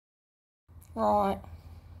Right,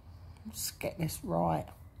 let's get this right.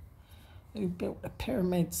 Who built the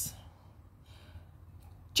pyramids?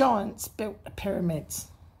 Giants built the pyramids.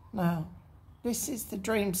 Now, this is the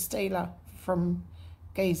dream stealer from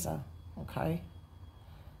Giza, okay?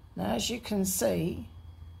 Now, as you can see,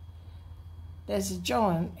 there's a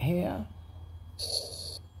giant here,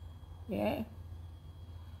 yeah?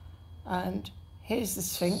 And here's the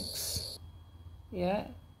Sphinx, yeah?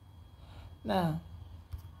 Now,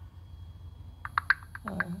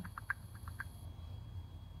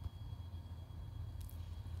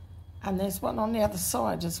 and there's one on the other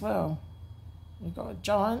side as well. You've got a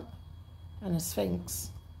giant and a Sphinx.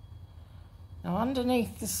 Now,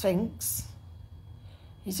 underneath the Sphinx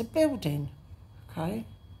is a building, okay?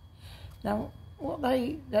 Now, what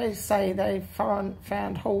they say they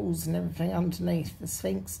found holes and everything underneath the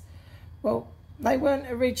Sphinx. Well, they weren't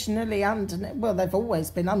originally underneath. Well, they've always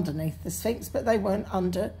been underneath the Sphinx, but they weren't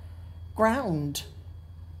underground.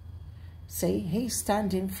 See, he's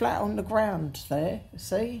standing flat on the ground there,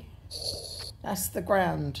 see? That's the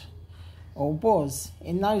ground, or was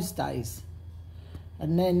in those days.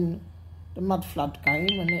 And then the mud flood came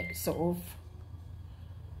and it sort of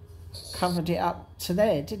covered it up to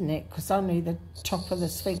there, didn't it? Because only the top of the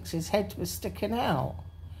Sphinx's head was sticking out.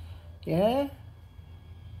 Yeah?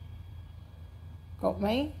 Got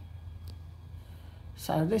me?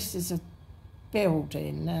 So this is a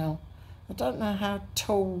building. Now, I don't know how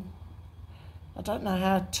tall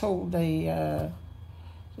the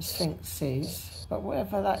Sphinx is, but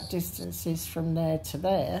whatever that distance is from there to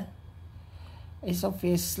there is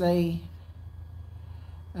obviously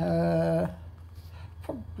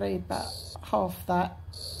probably about half that,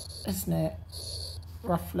 isn't it,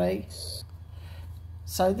 roughly?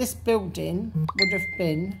 So this building would have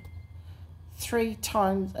been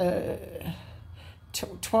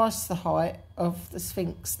twice the height of the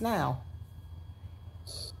Sphinx now.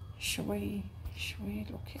 Shall we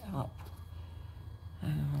look it up?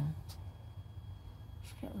 Hang on.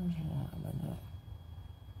 Let's get rid of that a minute.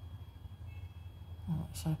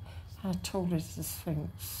 Right, so how tall is the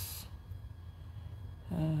Sphinx?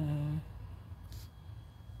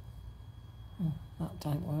 That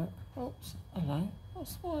don't work. Oops, hello.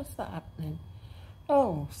 Why is that happening?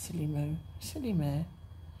 Oh, silly moo, silly mare.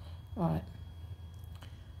 Right.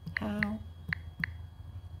 How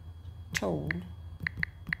tall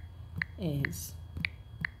is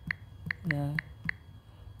the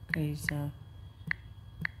Giza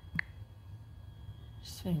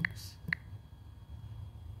Sphinx?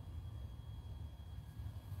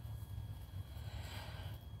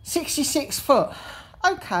 £66.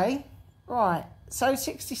 Okay, right. So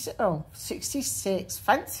 66. Oh, 66.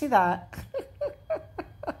 Fancy that.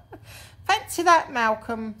 Fancy that,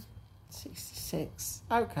 Malcolm. 66.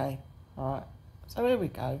 Okay. All right. So here we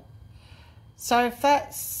go. So if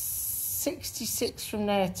that's 66 from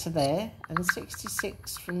there to there, and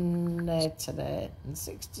 66 from there to there, and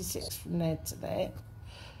 66 from there to there.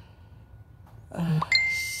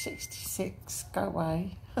 66. Go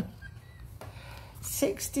away.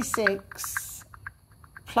 66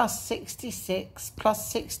 plus 66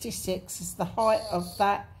 plus 66 is the height of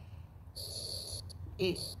that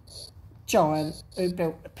giant who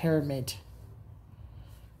built the pyramid.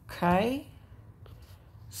 Okay,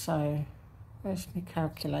 so where's my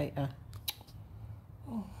calculator?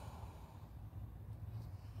 Oh.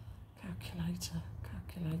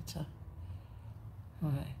 Calculator.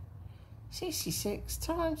 Right, 66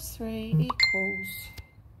 times 3 equals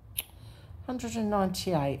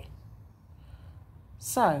 198.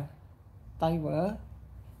 So they were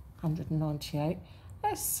 198,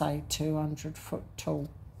 let's say 200 foot tall.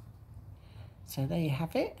 So there you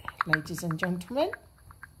have it, ladies and gentlemen.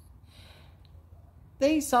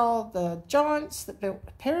 These are the giants that built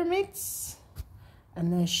the pyramids,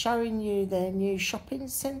 and they're showing you their new shopping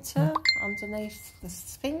centre underneath the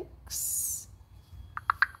Sphinx.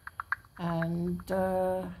 And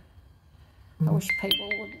I wish people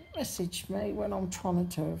would message me when I'm trying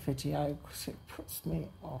to do a video, because it puts me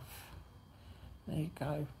off. There you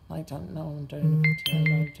go. They don't know I'm doing a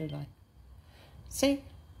video though, do they? See?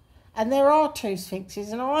 And there are two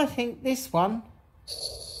Sphinxes, and I think this one,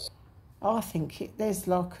 there's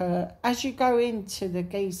like a, as you go into the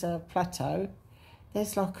Giza plateau,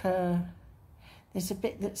 there's like a, there's a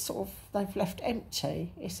bit that sort of, they've left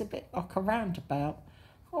empty. It's a bit like a roundabout.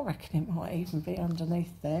 I reckon it might even be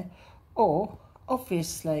underneath there. Or,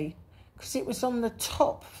 obviously, because it was on the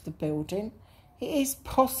top of the building, it is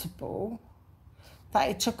possible that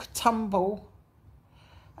it took a tumble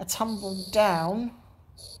down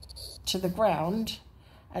to the ground,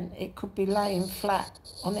 and it could be laying flat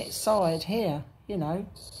on its side here, you know.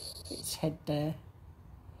 its head there.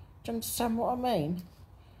 Do you understand what I mean?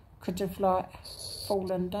 Could have, like,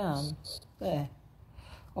 fallen down there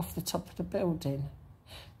off the top of the building,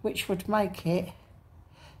 which would make it,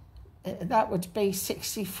 that would be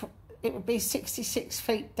 66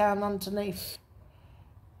 feet down underneath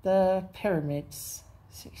the pyramids.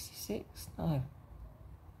 66? No.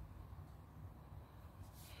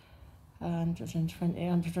 120,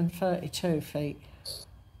 132 feet.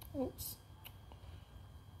 Oops.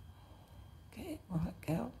 Get it right,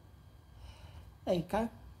 girl. There you go.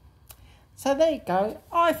 So there you go.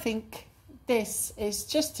 I think this is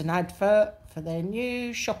just an advert for their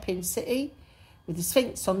new shopping city with the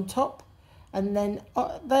Sphinx on top. And then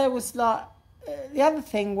there was like, the other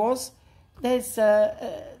thing was, there's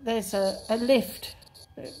a lift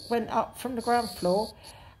that went up from the ground floor,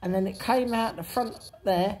 and then it came out the front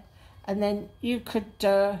there, and then you could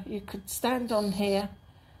stand on here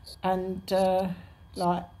and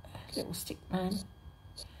like little stick man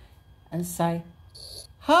and say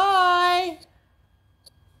hi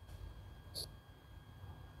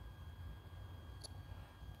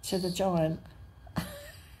to the giant.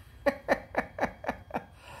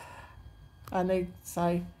 And he'd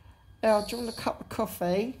say, "Oh, do you want a cup of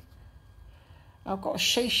coffee? I've got a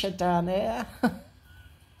shisha down here."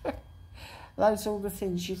 Those are all the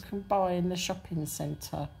things you can buy in the shopping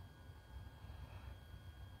centre.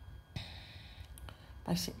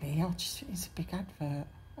 Basically, it's a big advert.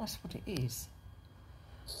 That's what it is.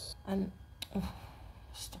 And,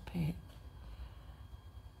 stop it.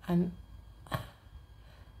 And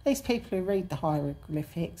these people who read the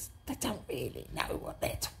hieroglyphics, they don't really know what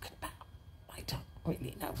they're talking about. They don't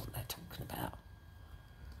really know what they're talking about.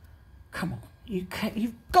 Come on, you've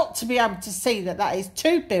got to be able to see that is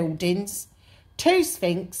 2 buildings, 2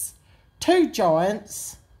 sphinx, 2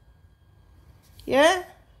 giants. Yeah?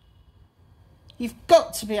 You've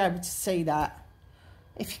got to be able to see that.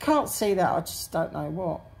 If you can't see that, I just don't know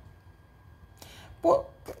what.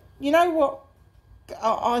 You know what?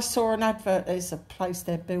 I saw an advert. There's a place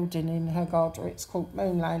they're building in Hurghada. It's called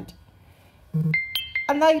Moonland.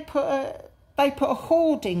 And they put a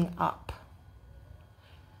hoarding up.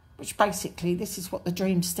 Which basically, this is what the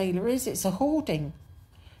Dream Stealer is. It's a hoarding.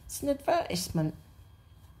 It's an advertisement.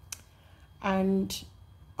 And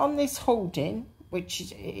on this hoarding,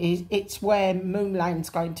 which it's where Moonland's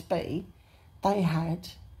going to be, they had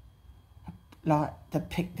like the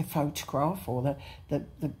photograph or the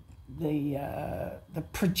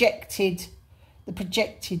projected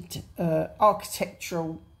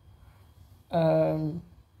architectural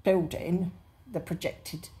building, the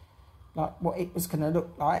projected like what it was going to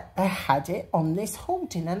look like. They had it on this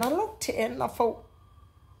hoarding, and I looked at it and I thought,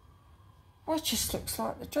 well, it just looks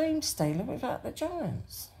like the Dream Stealer without the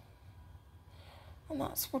giants. And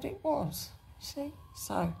that's what it was, you see?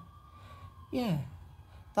 So, yeah,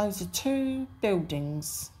 those are 2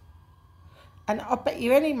 buildings. And I bet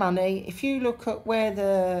you any money, if you look at where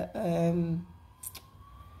the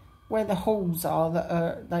halls are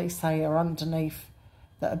that they say are underneath,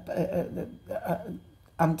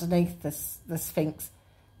 underneath the Sphinx,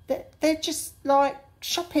 they're just like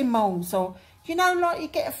shopping malls, or, you know, like you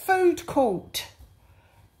get a food court.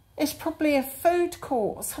 It's probably a food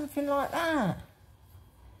court or something like that.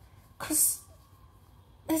 Because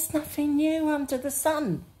there's nothing new under the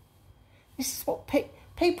sun. This is what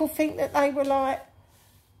people think, that they were like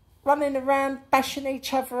running around bashing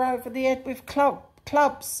each other over the head with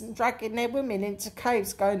clubs and dragging their women into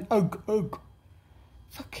caves going, ugh, ugh.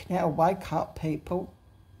 Fucking hell, wake up, people.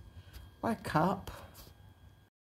 Wake up.